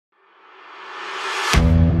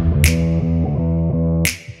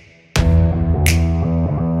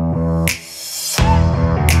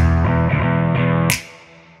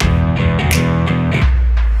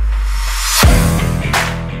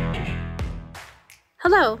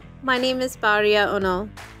Hello, my name is Bahriye ÖNAL.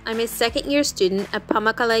 I'm a second-year student at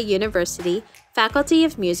Pamukkale University, Faculty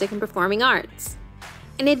of Music and Performing Arts.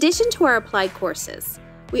 In addition to our applied courses,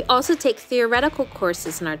 we also take theoretical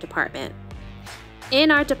courses in our department. In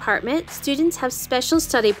our department, students have special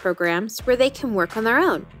study programs where they can work on their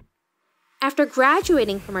own. After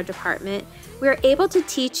graduating from our department, we are able to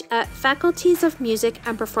teach at faculties of music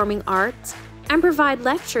and performing arts and provide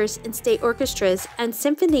lectures in state orchestras and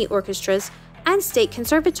symphony orchestras and state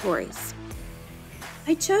conservatories.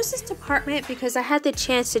 I chose this department because I had the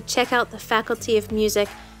chance to check out the Faculty of Music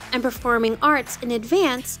and Performing Arts in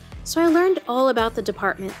advance, so I learned all about the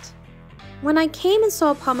department. When I came and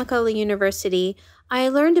saw Pamukkale University, I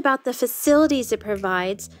learned about the facilities it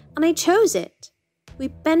provides, and I chose it. We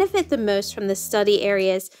benefit the most from the study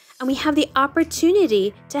areas, and we have the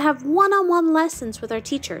opportunity to have one-on-one lessons with our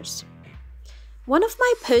teachers. One of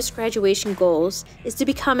my post-graduation goals is to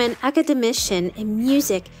become an academician in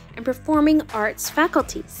music and performing arts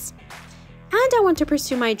faculties. And I want to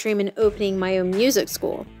pursue my dream in opening my own music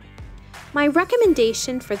school. My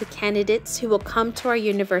recommendation for the candidates who will come to our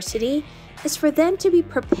university is for them to be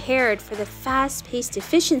prepared for the fast-paced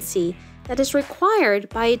efficiency that is required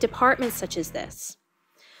by a department such as this.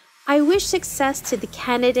 I wish success to the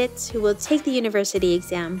candidates who will take the university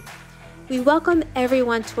exam. We welcome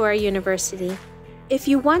everyone to our university. If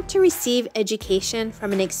you want to receive education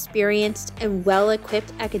from an experienced and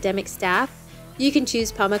well-equipped academic staff, you can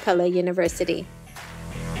choose Pamukkale University.